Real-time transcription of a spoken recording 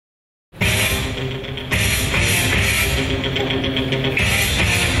Hello,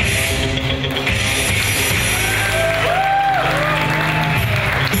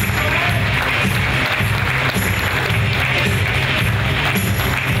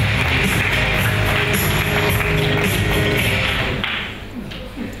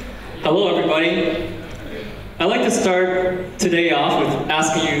 everybody. I'd like to start today off with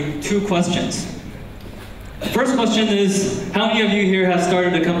asking you two questions. The first question is, how many of you here have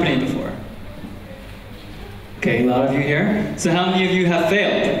started a company before? Okay, a lot of you here. So how many of you have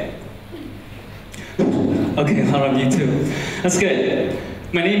failed? Okay, a lot of you too. That's good.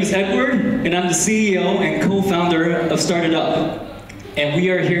 My name is Edward, and I'm the CEO and co-founder of StartupYard, and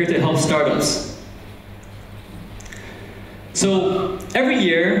we are here to help startups. So every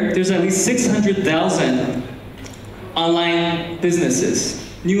year, there's at least 600,000 online businesses,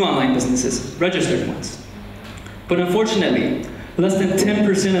 new online businesses, registered ones. But unfortunately, less than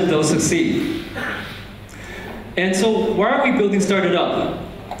 10% of those succeed. And so why are we building StartupYard?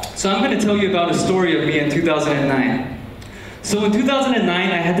 So I'm going to tell you about a story of me in 2009. So in 2009,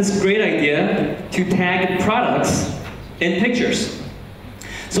 I had this great idea to tag products in pictures.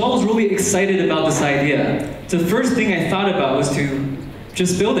 So I was really excited about this idea. The first thing I thought about was to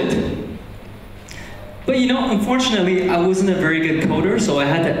just build it. But you know, unfortunately, I wasn't a very good coder, so I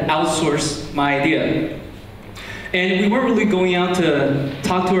had to outsource my idea. And we weren't really going out to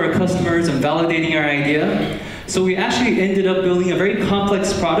talk to our customers and validating our idea. So we actually ended up building a very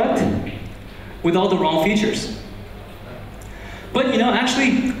complex product with all the wrong features. But you know,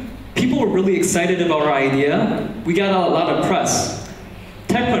 actually, people were really excited about our idea. We got a lot of press.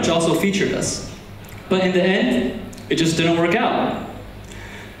 TechCrunch also featured us. But in the end, it just didn't work out.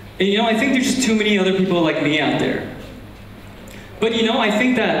 And you know, I think there's just too many other people like me out there. But you know, I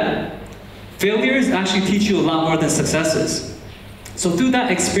think that failures actually teach you a lot more than successes. So through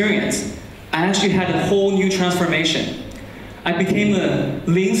that experience, I actually had a whole new transformation. I became a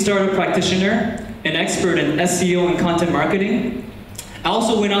lean startup practitioner, an expert in SEO and content marketing. I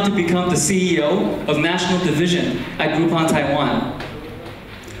also went on to become the CEO of National Division at Groupon Taiwan.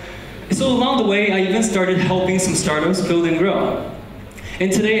 So along the way, I even started helping some startups build and grow.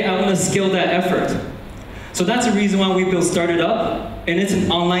 And today, I want to scale that effort. So that's the reason why we built StartupYard, and it's an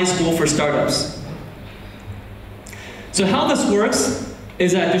online school for startups. So how this works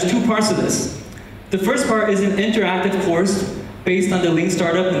is that there's two parts of this. The first part is an interactive course based on the lean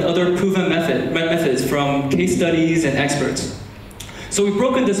startup and other proven methods from case studies and experts. So we've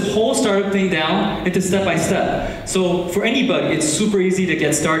broken this whole startup thing down into step-by-step. So for anybody, it's super easy to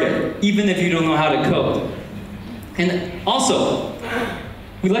get started, even if you don't know how to code. And also,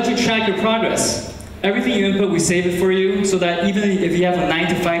 we let you track your progress. Everything you input, we save it for you, so that even if you have a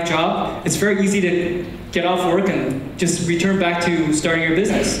 9-to-5 job, it's very easy to get off work and just return back to starting your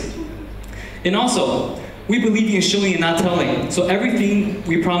business. And also, we believe in showing and not telling. So everything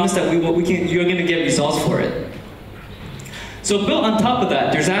we promise that you're going to get results for it. So built on top of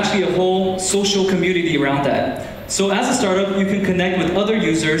that, there's actually a whole social community around that. So as a startup, you can connect with other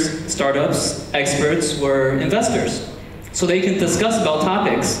users, startups, experts, or investors. So they can discuss about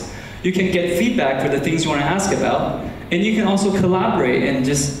topics. You can get feedback for the things you want to ask about. And you can also collaborate and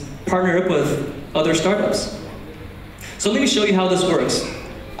just partner up with other startups. So let me show you how this works.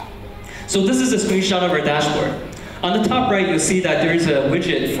 So this is a screenshot of our dashboard. On the top right, you'll see that there's a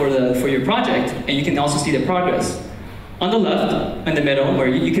widget for your project, and you can also see the progress. On the left, in the middle, where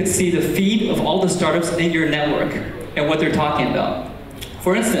you can see the feed of all the startups in your network and what they're talking about.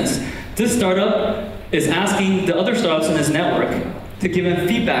 For instance, this startup is asking the other startups in his network to give him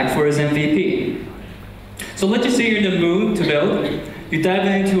feedback for his MVP. So let's just say you're in the mood to build, you dive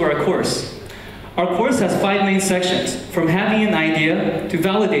into our course. Our course has 5 main sections, from having an idea, to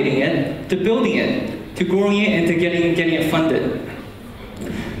validating it, to building it, to growing it, and to getting it funded.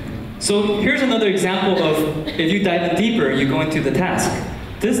 So here's another example of, if you dive in deeper, you go into the task.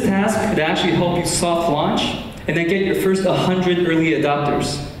 This task could actually help you soft launch and then get your first 100 early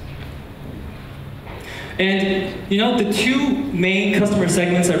adopters. And you know, the two main customer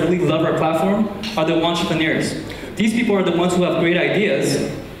segments that really love our platform are the entrepreneurs. These people are the ones who have great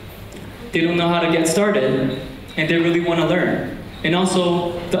ideas. They don't know how to get started, and they really want to learn. And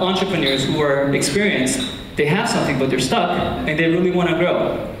also the entrepreneurs who are experienced. They have something, but they're stuck, and they really want to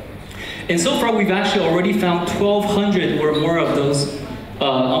grow. And so far, we've actually already found 1,200 or more of those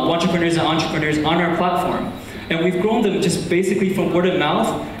entrepreneurs on our platform. And we've grown them just basically from word of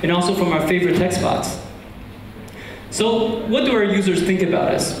mouth and also from our favorite tech spots. So what do our users think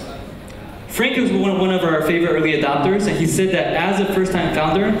about us? Frank is one of our favorite early adopters, and he said that as a first-time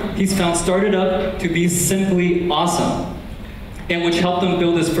founder, he's found StartupYard to be simply awesome, and which helped him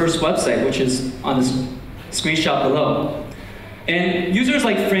build his first website, which is on this screenshot below. And users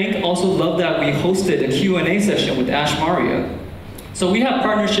like Frank also love that we hosted a Q&A session with Ash Maria. So we have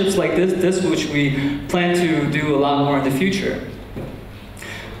partnerships like this which we plan to do a lot more in the future.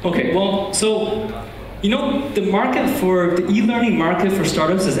 Okay, well, so, the market for, the e-learning market for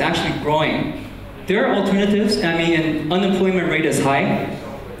startups is actually growing. There are alternatives, and unemployment rate is high.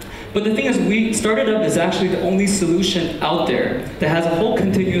 But the thing is, StartupYard is actually the only solution out there that has a whole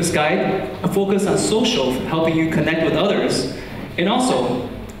continuous guide, a focus on social, helping you connect with others. And also,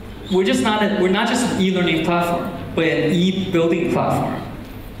 we're not just an e-learning platform, but an e-building platform.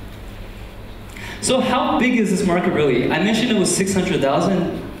 So how big is this market really? I mentioned it was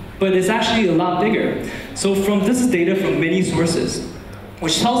 600,000, but it's actually a lot bigger. So this is data from many sources,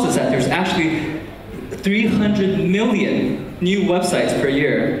 which tells us that there's actually 300 million new websites per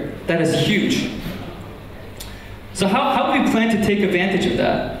year. That is huge. So how do we plan to take advantage of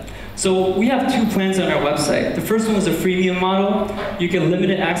that? So we have 2 plans on our website. The first one is a freemium model. You get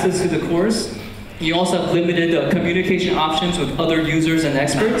limited access to the course. You also have limited communication options with other users and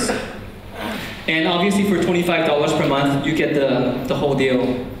experts. And obviously for $25 per month, you get the whole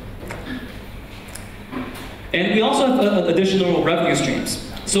deal. And we also have additional revenue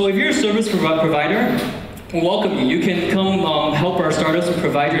streams. So if you're a service provider, we welcome you. You can come help our startups and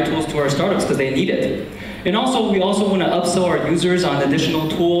provide your tools to our startups because they need it. And also, we also want to upsell our users on additional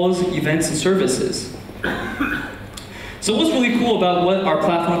tools, events, and services. So what's really cool about what our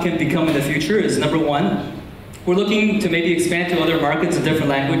platform can become in the future is, number one, we're looking to maybe expand to other markets in different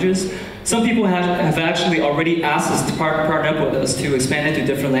languages. Some people have actually already asked us to partner up with us to expand into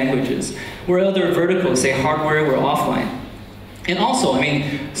different languages. Where other verticals, say hardware or offline. And also,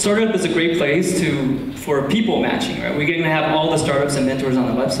 startup is a great place for people matching, right? We're going to have all the startups and mentors on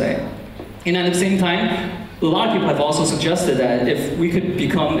the website. And at the same time, a lot of people have also suggested that if we could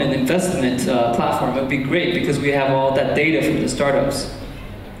become an investment platform, it would be great because we have all that data from the startups.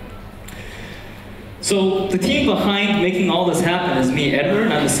 So the team behind making all this happen is me,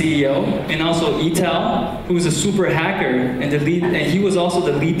 Edward, I'm the CEO, and also Ital, who's a super hacker, and he was also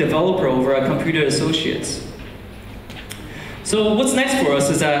the lead developer over at Computer Associates. So what's next for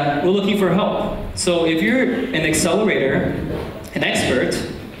us is that we're looking for help. So if you're an accelerator, an expert,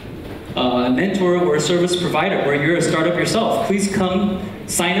 a mentor, or a service provider, or you're a startup yourself, please come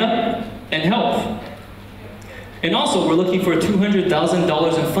sign up and help. And also, we're looking for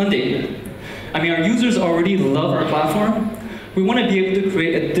 $200,000 in funding. Our users already love our platform. We want to be able to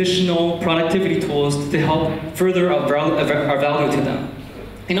create additional productivity tools to help further our value to them.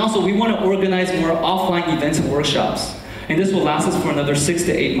 And also, we want to organize more offline events and workshops. And this will last us for another 6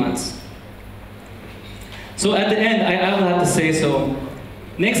 to 8 months. So at the end, I will have to say, so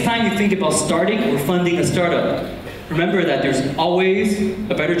next time you think about starting or funding a startup, remember that there's always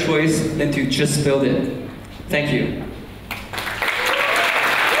a better choice than to just build it. Thank you.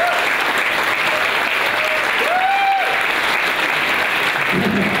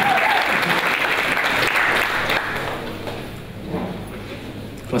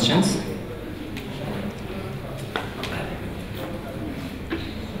 Questions?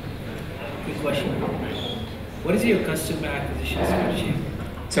 Good question. What is your customer acquisition strategy?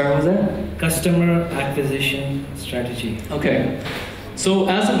 Sorry, what was that? Customer acquisition strategy. Okay. So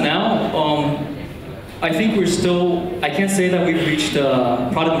as of now, I think I can't say that we've reached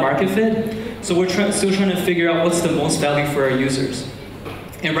product market fit. So we're still trying to figure out what's the most value for our users.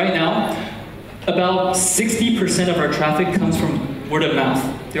 And right now, about 60% of our traffic comes from word of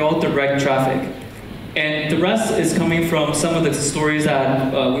mouth. They're all direct traffic. And the rest is coming from some of the stories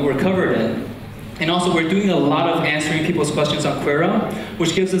that we were covered in. And also, we're doing a lot of answering people's questions on Quora,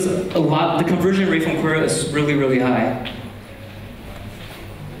 which gives us a lot, the conversion rate from Quora is really, really high.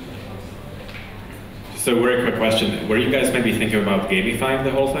 So very quick question. Were you guys maybe thinking about gamifying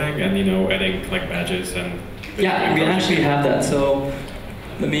the whole thing and, adding like badges and... Yeah, we actually have that. So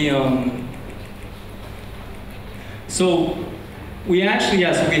let me, so we actually,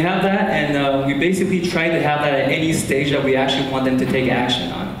 yes, we have that, and we basically try to have that at any stage that we actually want them to take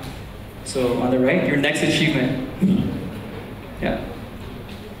action on. So on the right, your next achievement. Yeah.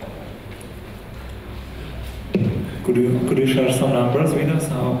 Could you share some numbers with us?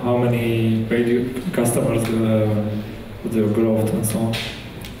 How many paid customers with the growth and so on?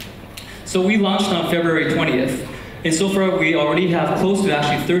 So we launched on February 20th. And so far, we already have close to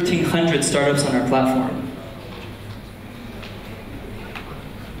actually 1,300 startups on our platform.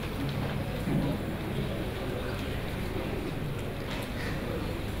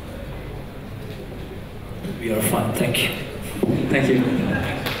 We are fine, thank you. Thank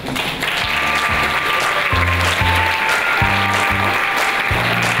you.